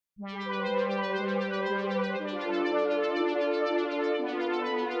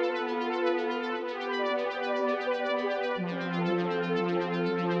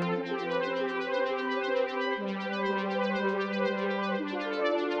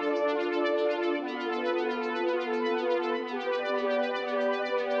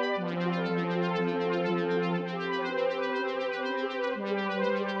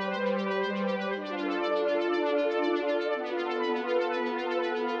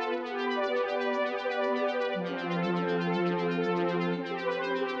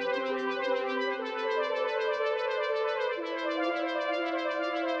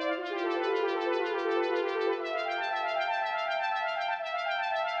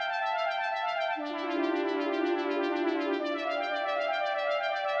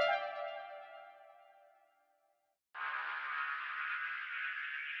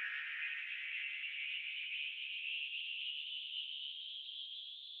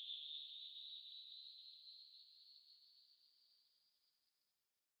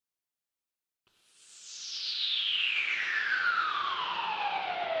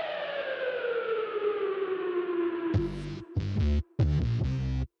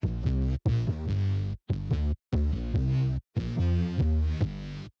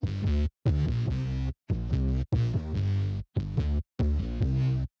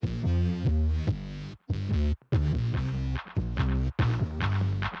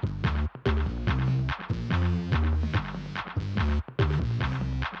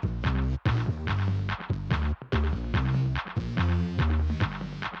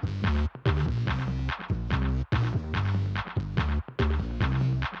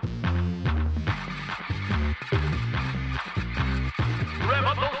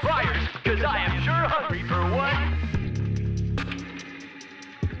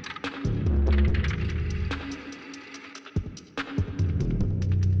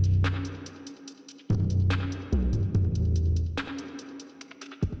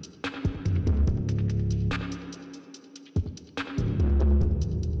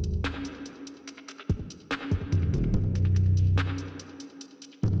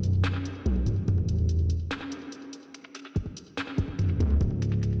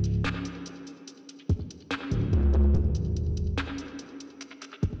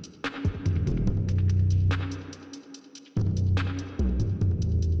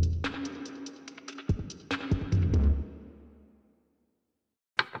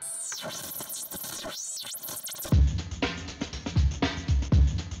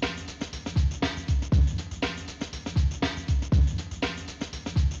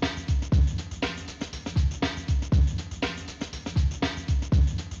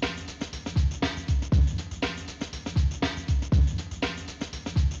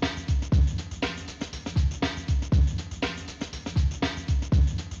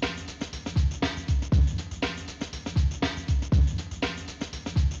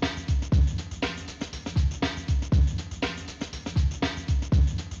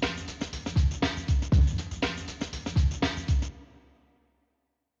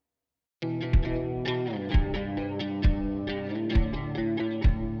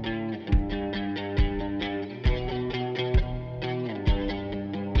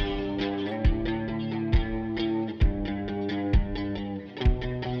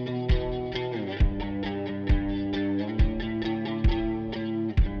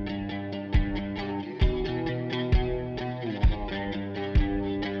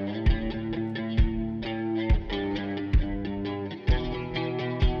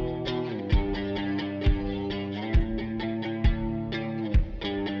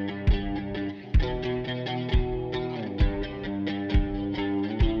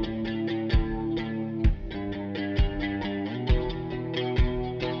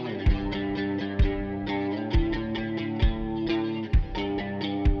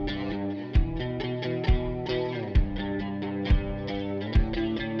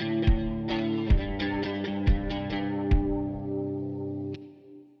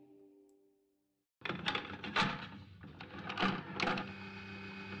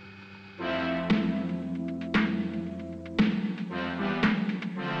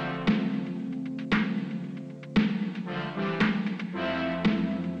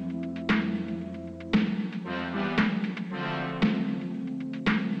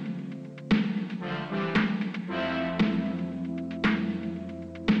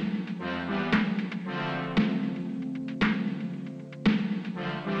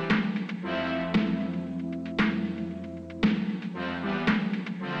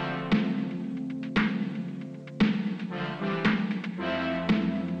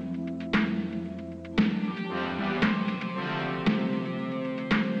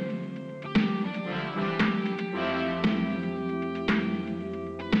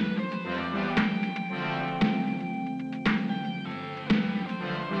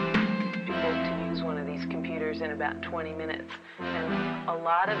in about 20 minutes. And a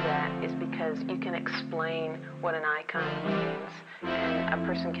lot of that is because you can explain what an icon means, and a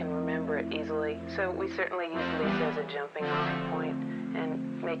person can remember it easily. So we certainly use Lisa as a jumping off point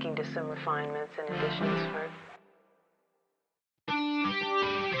and making just some refinements and additions for it.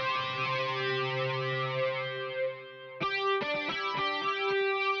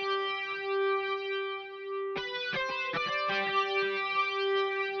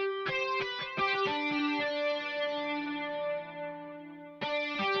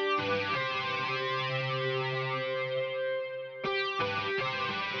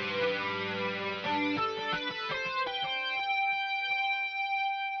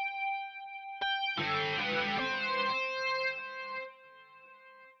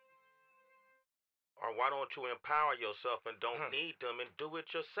 Why don't you empower yourself and don't need them and do it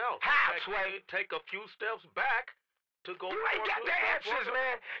yourself? How, Sway? Take a few steps back to go. You ain't got the answers,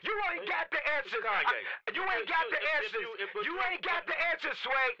 man. You ain't got the answers. Kanye. You ain't got the answers. You ain't got the answers,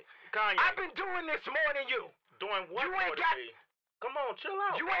 Sway. Kanye. I've been doing this more than you. Doing what? You ain't got. Come on, chill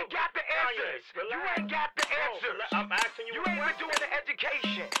out. You ain't got the answers. Kanye, you ain't got the answers. Bro, I'm asking you. You ain't been doing the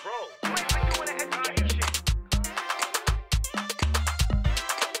education, bro. You ain't been doing the education.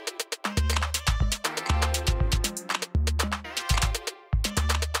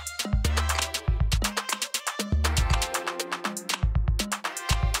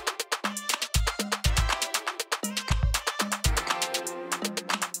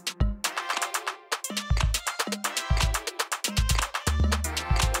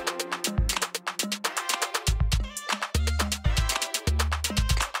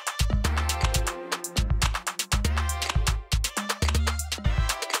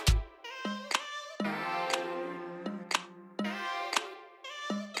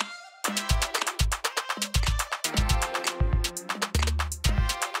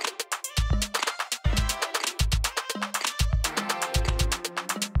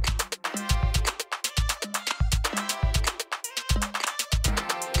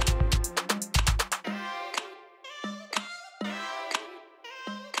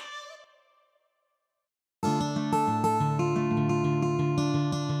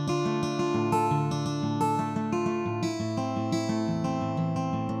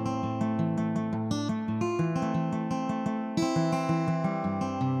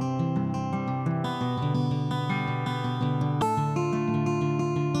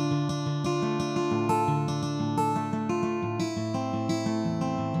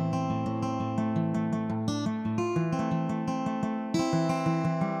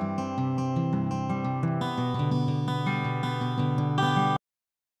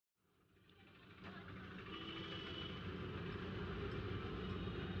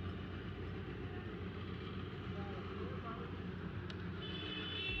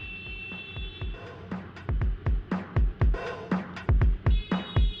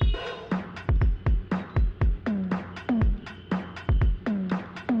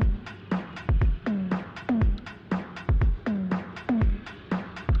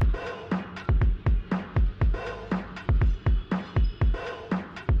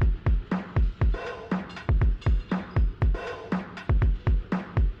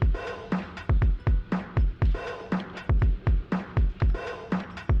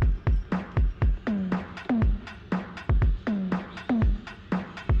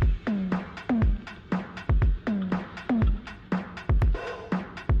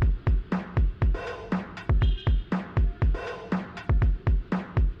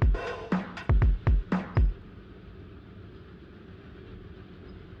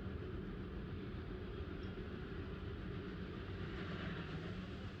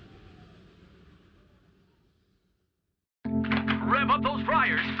 Rev up those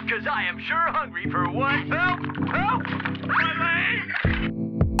fryers, cause I am sure hungry for one. Help! Help! My leg!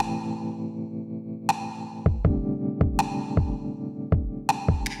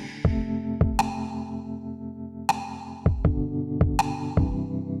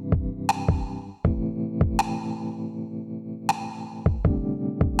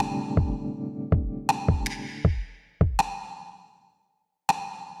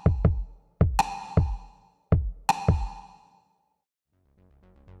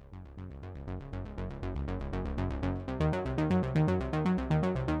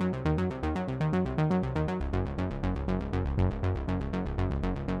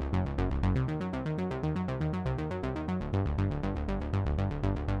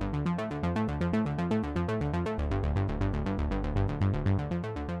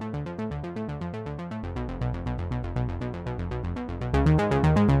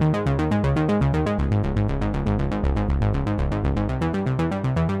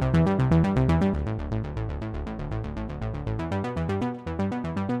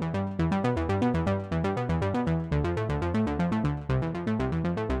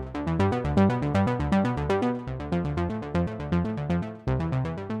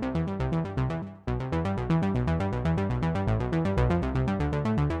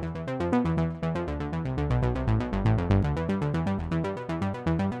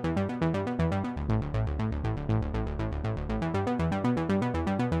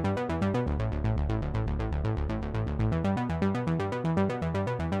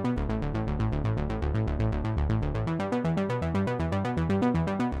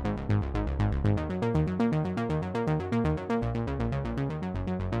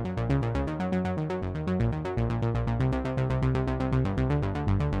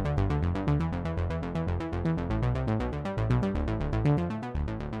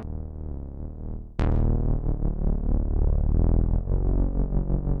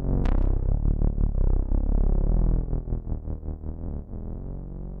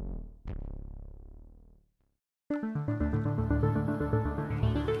 Mm-hmm.